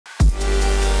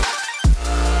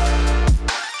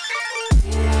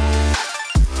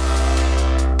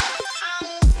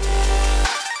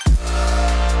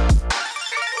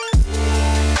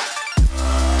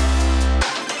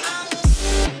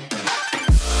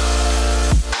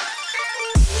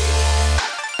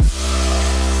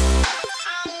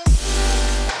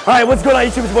Alright, what's going on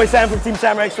YouTube? It's your boy Sam from Team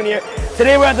Samurai X1 here.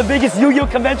 Today we're at the biggest Yu-Gi-Oh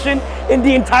convention in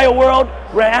the entire world.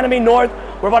 We're at Anime North.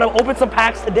 We're about to open some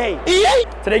packs today.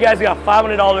 Today guys, we got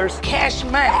 $500 cash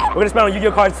money. We're gonna spend on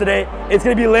Yu-Gi-Oh cards today. It's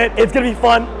gonna be lit, it's gonna be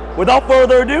fun. Without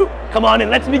further ado, come on in,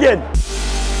 let's begin.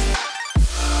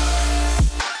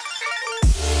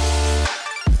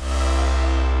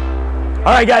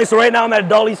 Alright guys, so right now I'm at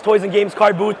Dolly's Toys and Games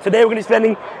card booth. Today we're gonna be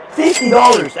spending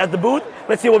 $50 at the booth.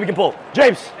 Let's see what we can pull.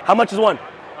 James, how much is one?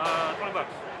 20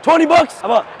 bucks. 20 bucks?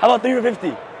 How about 3 for 50?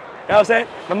 You know what I'm saying?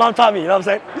 My mom taught me, you know what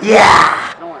I'm saying?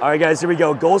 Yeah! All right guys, here we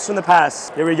go. Ghosts from the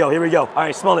past. Here we go, here we go. All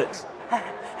right, smell it.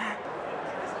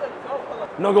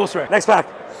 No ghost rare. Next pack.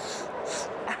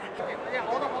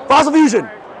 Fossil Fusion.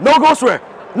 No ghost rare.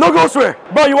 No ghost rare.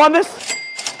 Bro, you want this?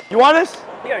 You want this?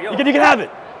 You can have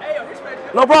it.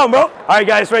 No problem, bro. All right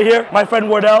guys, right here, my friend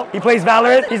Wardell. He plays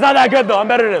Valorant. He's not that good though, I'm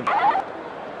better than him.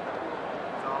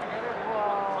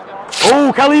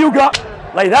 Oh, Kali Yuga.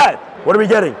 Like that. What are we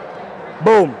getting?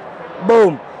 Boom,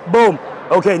 boom, boom.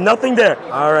 Okay, nothing there.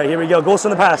 All right, here we go. Ghost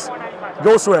in the past.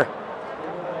 Ghost rare.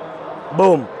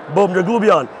 Boom, boom.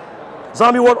 Draglubion.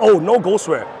 Zombie World. Oh, no ghost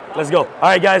rare. Let's go. All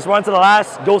right, guys, we're on to the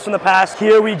last Ghost in the past.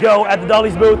 Here we go at the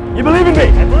Dolly's booth. You believe in me?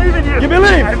 I believe in you. You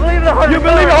believe? I believe in the heart. You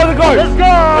believe in the heart of the cards. Let's go.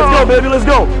 Let's go, baby. Let's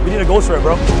go. We need a ghost rare,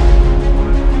 bro.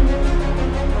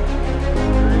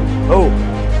 Oh.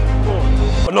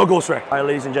 But no ghost rare. All right,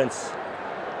 ladies and gents.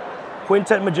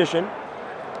 Quintet Magician.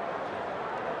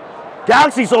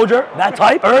 Galaxy Soldier, that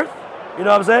type, Earth, you know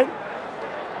what I'm saying?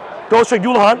 Ghost Trick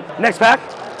Dual Hunt, next pack.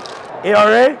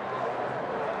 ARA.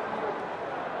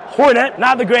 Hornet,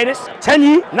 not the greatest.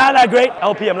 Tenyi, not that great.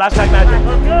 LPM, last pack magic.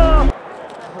 Let's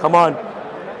go. Come on.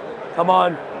 Come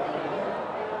on.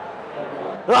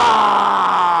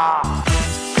 Ah!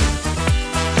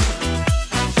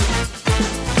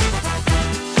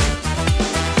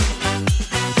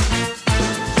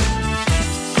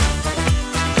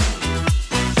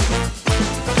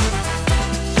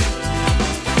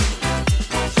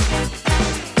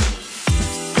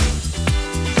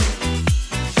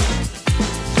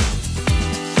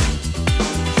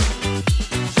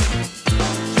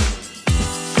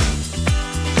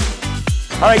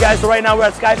 All right guys, so right now we're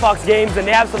at Skyfox Games and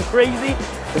they have some crazy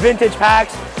vintage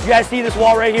packs. You guys see this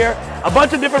wall right here? A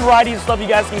bunch of different varieties of stuff you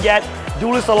guys can get.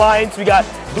 Duelist Alliance, we got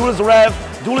Duelist Rev,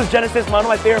 Duelist Genesis, one of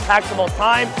my favorite packs of all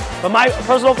time. But my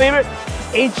personal favorite,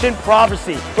 Ancient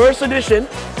Prophecy. First edition,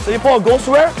 so you pull a Ghost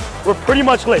Rare, we're pretty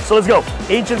much lit. So let's go.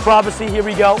 Ancient Prophecy, here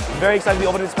we go. Very excited to be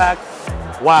opening this pack.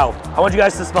 Wow, I want you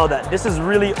guys to smell that. This is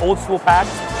really old school pack.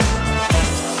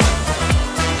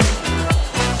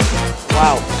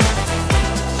 Wow.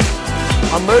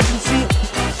 Emergency,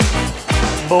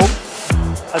 boom,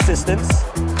 assistance,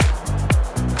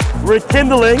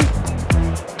 rekindling,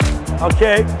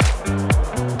 okay,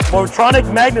 Mortronic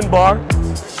Magnet Bar,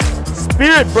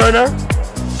 Spirit Burner,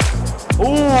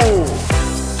 ooh,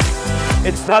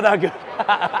 it's not that good.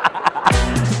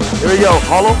 Here we go,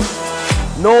 hollow,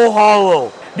 no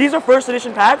hollow. These are first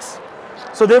edition packs,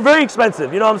 so they're very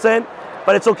expensive, you know what I'm saying?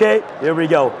 But it's okay, here we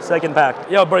go, second pack.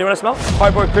 Yo, bro, you wanna smell?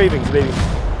 Cardboard Cravings, baby.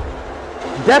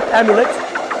 Death Amulet.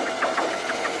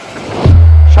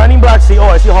 Shining Black Sea. Oh,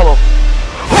 I see hollow.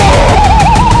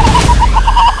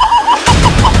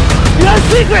 You know,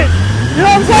 secret. You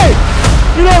know what I'm saying?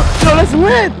 You know, let's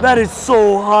win. That is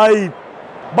so hype.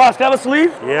 Boss, can I have a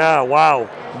sleeve? Yeah, wow.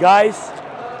 Guys,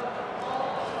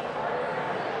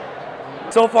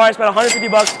 so far I spent 150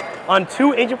 bucks on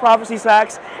 2 Ancient Prophecy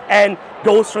packs and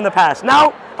Ghosts from the Past.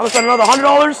 Now, I'm gonna spend another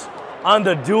 $100 on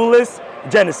the Duelist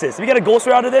Genesis. We get a Ghost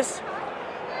Rare out of this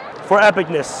for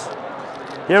epicness.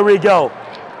 Here we go.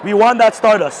 We want that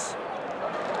Stardust.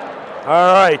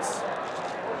 All right.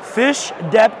 Fish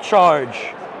Depth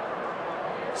Charge.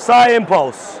 Psy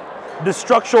Impulse.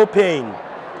 Destructural Pain.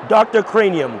 Dr.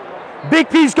 Cranium. Big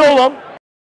Piece Golem.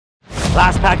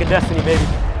 Last pack of Destiny, baby.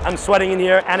 I'm sweating in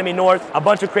here. Anime North. A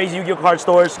bunch of crazy Yu-Gi-Oh card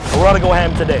stores. We're gonna go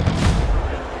ham today.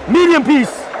 Medium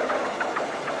piece.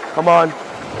 Come on.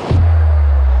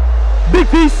 Big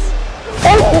piece.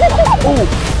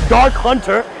 Oh. Dark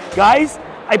Hunter. Guys,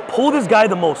 I pull this guy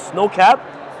the most, no cap.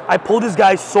 I pull this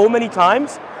guy so many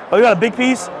times. But we got a big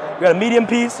piece, we got a medium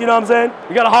piece, you know what I'm saying?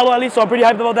 We got a hollow at least, so I'm pretty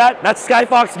hyped about that. That's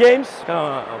Skyfox Games.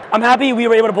 I'm happy we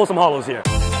were able to pull some hollows here.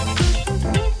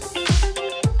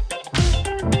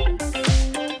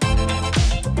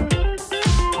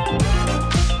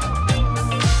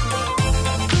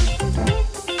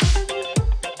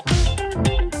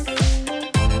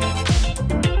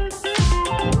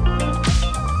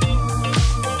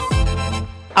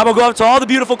 I'm gonna go up to all the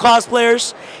beautiful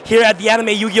cosplayers here at the Anime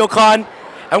Yu-Gi-Oh Con.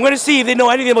 I'm gonna see if they know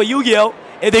anything about Yu-Gi-Oh.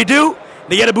 If they do,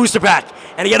 they get a booster pack.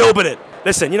 and you gotta open it.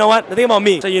 Listen, you know what? The thing about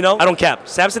me, so you know, I don't cap.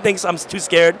 Samson thinks I'm too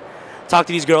scared to talk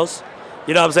to these girls.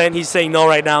 You know what I'm saying? He's saying no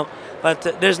right now. But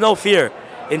there's no fear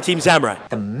in Team Samurai.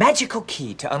 The magical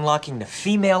key to unlocking the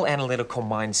female analytical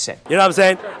mindset. You know what I'm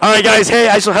saying? All right, guys. Hey,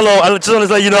 hello. I just want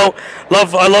to let you know,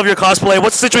 I love your cosplay.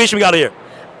 What's the situation we got here?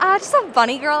 Just a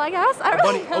bunny girl, I guess. I don't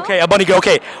really know. Okay, a bunny girl.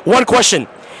 Okay, one question.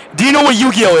 Do you know what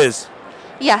Yu-Gi-Oh is?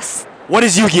 Yes. What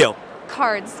is Yu-Gi-Oh?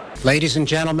 Cards. Ladies and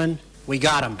gentlemen, we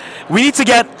got him. We need to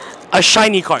get a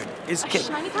shiny card.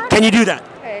 Shiny card? Can you do that?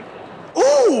 Okay.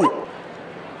 Ooh!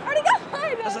 Already got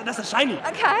mine. That's a shiny.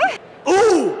 Okay.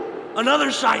 Ooh!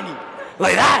 Another shiny.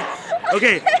 Like that.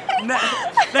 Okay.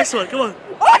 Next one. Come on.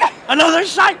 Another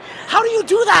shiny. How do you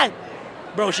do that?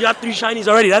 Bro, she got 3 shinies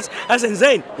already. That's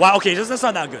insane. Wow. Okay, that's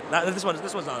not that good. This one's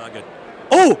not that good.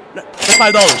 Oh, that's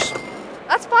 $5.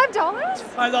 That's $5?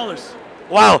 $5.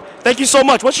 Wow. Thank you so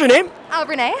much. What's your name?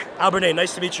 Renee. Renee,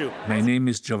 nice to meet you. My name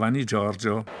is Giovanni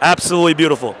Giorgio. Absolutely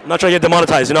beautiful. I'm not trying to get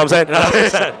demonetized, you know what I'm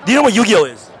saying? Do you know what Yu-Gi-Oh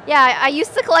is? Yeah, I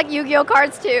used to collect Yu-Gi-Oh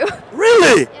cards too.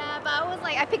 Really? Yeah, but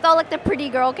I picked all like the pretty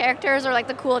girl characters or like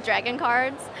the cool dragon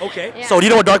cards. Okay. Yeah. So do you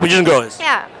know what Dark Magician Girl is?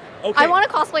 Yeah. Okay. I want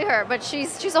to cosplay her, but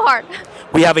she's so hard.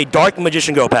 We have a Dark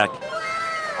Magician Girl pack.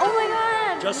 Oh my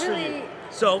god. Just really? for you.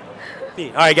 So,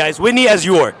 all right, guys. Whitney as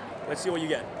your. Let's see what you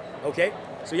get. Okay.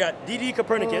 So you got DD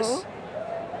Copernicus. Ooh.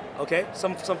 Okay.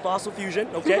 Some fossil fusion.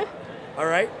 Okay. All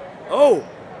right. Oh.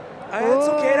 That's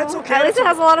okay. That's okay. At least it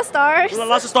has a lot of stars.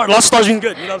 Lots of stars. Lots of stars being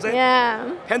good. You know what I'm saying?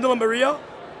 Yeah. Pendulum Maria.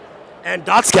 And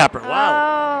Dot Scapper.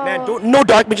 Wow. Oh. Man, no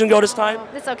Dark Magician Girl this time.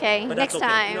 It's okay. But Next that's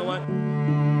okay. time. You know what?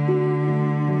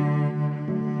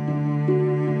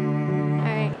 All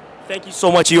right. Thank you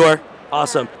so much, Eeyore.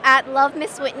 Awesome. At Love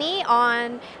Miss Whitney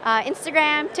on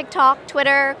Instagram, TikTok,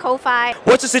 Twitter, Ko-Fi.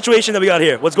 What's the situation that we got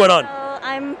here? What's going on?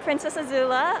 I'm Princess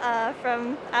Azula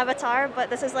from Avatar, but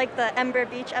this is like the Ember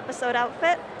Beach episode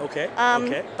outfit. Okay.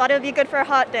 Okay. Thought it would be good for a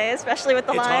hot day, especially with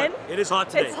the It's line. hot. It is hot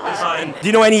today. It's hot. And do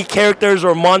you know any characters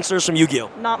or monsters from Yu-Gi-Oh?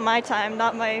 Not my time,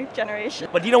 not my generation.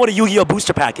 But do you know what a Yu-Gi-Oh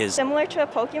booster pack is? Similar to a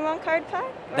Pokemon card pack?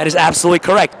 That is absolutely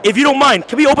correct. If you don't mind,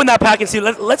 can we open that pack and see?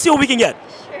 Let's see what we can get.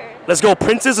 Sure. Let's go,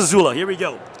 Princess Azula. Here we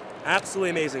go. Absolutely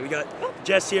amazing. We got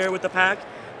Jess here with the pack.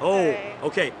 Oh, Alright.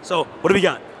 okay. So what do we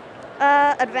got?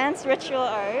 Advanced Ritual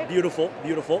Art. Beautiful,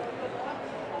 beautiful.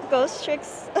 Ghost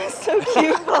Tricks. So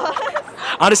cute, boss.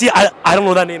 Honestly, I don't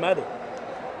know that name either.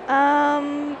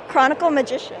 Chronicle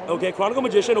Magician. Okay, Chronicle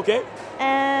Magician. Okay.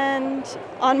 And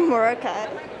on Murakai.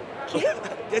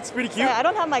 It's pretty cute. Yeah, I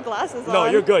don't have my glasses on. No,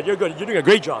 you're good. You're good. You're doing a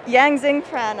great job. Yangzing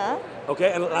Prana.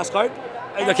 Okay, and last card.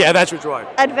 Okay, Advanced Ritual Art.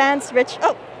 Advanced Rich.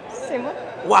 Oh, same one.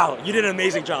 Wow, you did an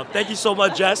amazing job. Thank you so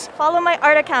much, Jess. Follow my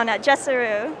art account at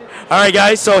Jessaru. All right,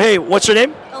 guys. So, hey, what's your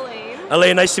name? Elaine.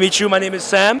 Elaine, nice to meet you. My name is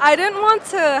Sam. I didn't want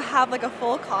to have like a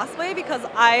full cosplay because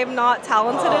I'm not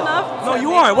talented enough. No, to you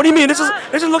make are. What do you mean? This is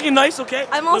that. looking nice, okay?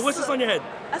 I'm Like, also- what's this on your head?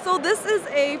 So this is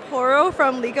a Poro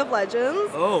from League of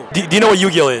Legends. Oh. Do you know what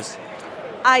Yu-Gi-Oh is?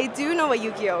 I do know what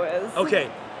Yu-Gi-Oh is. Okay.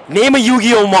 Name a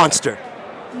Yu-Gi-Oh monster.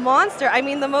 Monster. I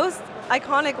mean the most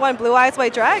iconic one, Blue Eyes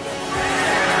White Dragon.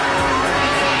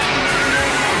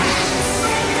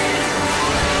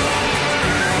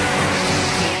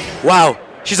 Wow,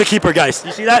 she's a keeper, guys.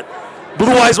 You see that?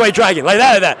 Blue Eyes White Dragon, like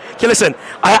that, like that. Okay, listen.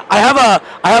 I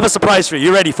have a surprise for you.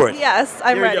 You ready for it? Yes,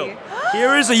 I'm Here we ready. go.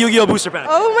 Here is a Yu-Gi-Oh booster pack.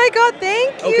 Oh my god,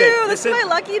 thank you. Okay, this listen. is my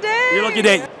lucky day. Your lucky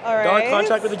day. All right. Dark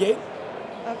Contract with the Gate.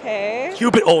 Okay.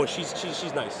 Cupid. Oh, she's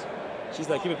nice. She's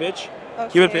like Cupid Pitch.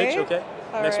 Cupid Pitch. Okay.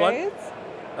 All Next right. one.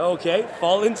 Okay.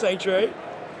 Fallen Sanctuary.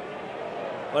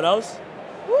 What else?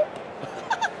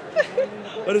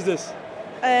 What is this?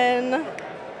 And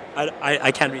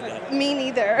I can't read that. me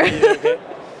neither. Okay.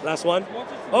 Last one.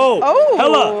 Oh. Oh,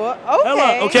 Hella. okay.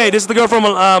 Hella. Okay. This is the girl from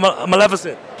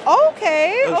Maleficent.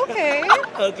 Okay, okay.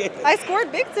 Okay. I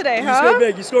scored big today, You huh? scored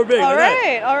big. You scored big. All like that.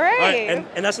 right, all right. All right.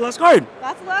 And that's the last card.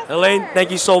 That's the last Elaine, card. thank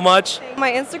you so much.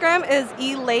 My Instagram is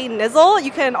Elaine Nizzle.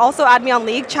 You can also add me on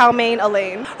League, Chow Mein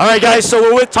Elaine. All right, guys. So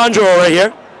we're with Tanjiro right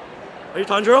here. Are you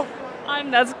Tanjiro?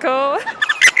 I'm Nezuko.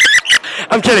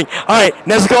 I'm kidding. All right,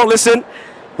 Nezuko, listen.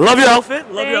 Love your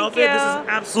outfit. Love your Thank outfit. This is you.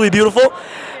 absolutely beautiful.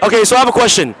 Okay, so I have a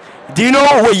question. Do you know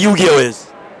what Yu-Gi-Oh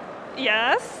is?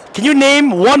 Yes. Can you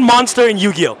name one monster in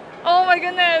Yu-Gi-Oh? Oh my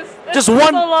goodness. Just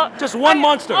one. Just one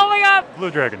monster. Oh my god.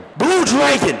 Blue Dragon. Blue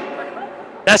Dragon.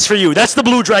 That's for you. That's the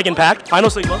Blue Dragon pack. Final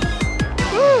Sigma.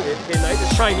 Okay, nice.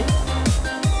 It's shiny.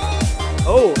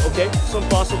 Oh, okay. Some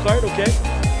fossil card. Okay.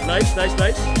 Nice, nice,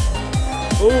 nice.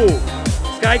 Oh,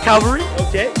 Sky Cavalry.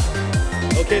 Okay.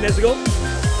 Okay, Nezuko.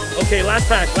 Okay, last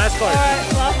pack. Last card.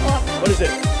 Alright, last one. What is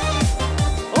it?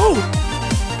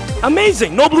 Oh,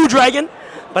 amazing. No Blue Dragon.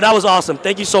 But that was awesome.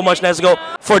 Thank you so much, Nezuko,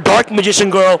 for Dark Magician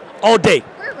Girl all day.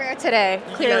 We're rare today,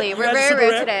 clearly. You We're guys are very super rare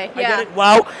rare? today. I Yeah. get it.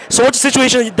 Wow. So what's the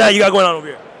situation that you got going on over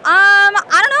here? I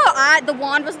don't know. The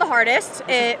wand was the hardest.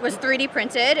 It was 3D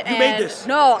printed. You made this?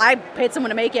 No, I paid someone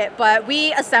to make it, but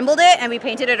we assembled it and we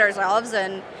painted it ourselves,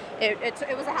 and it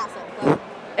was a hassle. But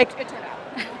it turned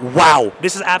out. Wow.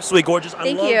 This is absolutely gorgeous. I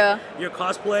Thank love you. your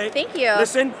cosplay. Thank you.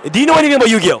 Listen, do you know anything about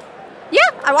Yu-Gi-Oh? Yeah,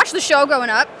 I watched the show growing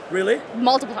up Really?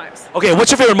 multiple times. Okay,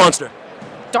 what's your favorite monster?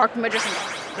 Dark Magician.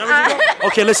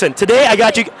 Okay, listen. Today I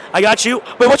got you.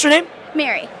 Wait, what's your name?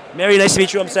 Mary. Mary, nice to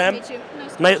meet you. I'm Sam. Nice to meet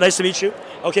you. Nice to meet you.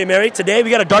 Okay, Mary, today we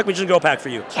got a Dark Magician Girl pack for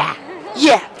you. Yeah.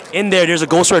 Yeah. In there's a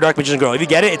Ghost Rider Dark Magician Girl. If you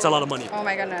get it, it's a lot of money. Oh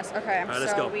my goodness. Okay. right,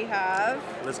 let's so go. we have.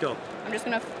 Let's go. I'm just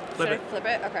gonna Flip should I it. flip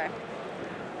it. Okay.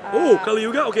 Oh, Kali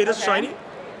Yuga. Okay, this is okay. shiny.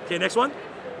 Okay, next one.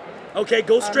 Okay,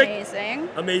 Ghost Trick. Amazing.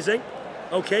 Amazing.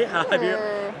 Okay,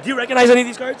 do you recognize any of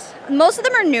these cards? Most of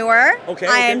them are newer. Okay,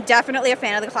 I am okay. definitely a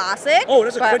fan of the classic. Oh,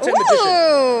 that's a but, Quintet Magician.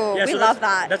 Ooh, Yeah, we so love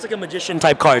that. That's like a magician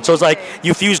type card. So it's like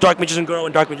you fuse Dark Magician Girl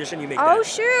and Dark Magician, you make Oh that.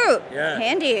 shoot! Yeah.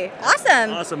 Handy.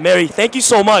 Awesome. Awesome. Mary, thank you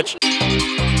so much.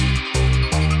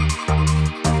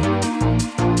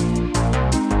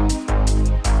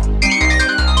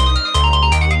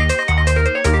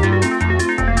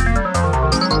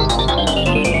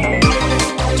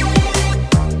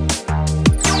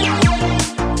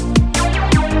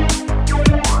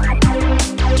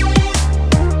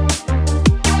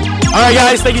 Alright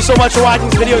guys, thank you so much for watching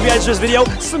this video. If you guys enjoyed this video,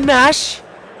 smash,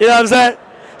 you know what I'm saying?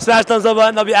 Smash thumbs up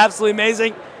button, that'll be absolutely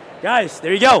amazing. Guys,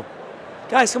 there you go.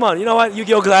 Guys, come on, you know what?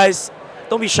 Yu-Gi-Oh guys,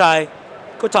 don't be shy.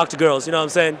 Go talk to girls, you know what I'm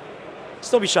saying?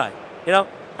 Just don't be shy, you know?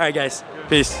 Alright guys,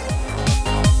 peace.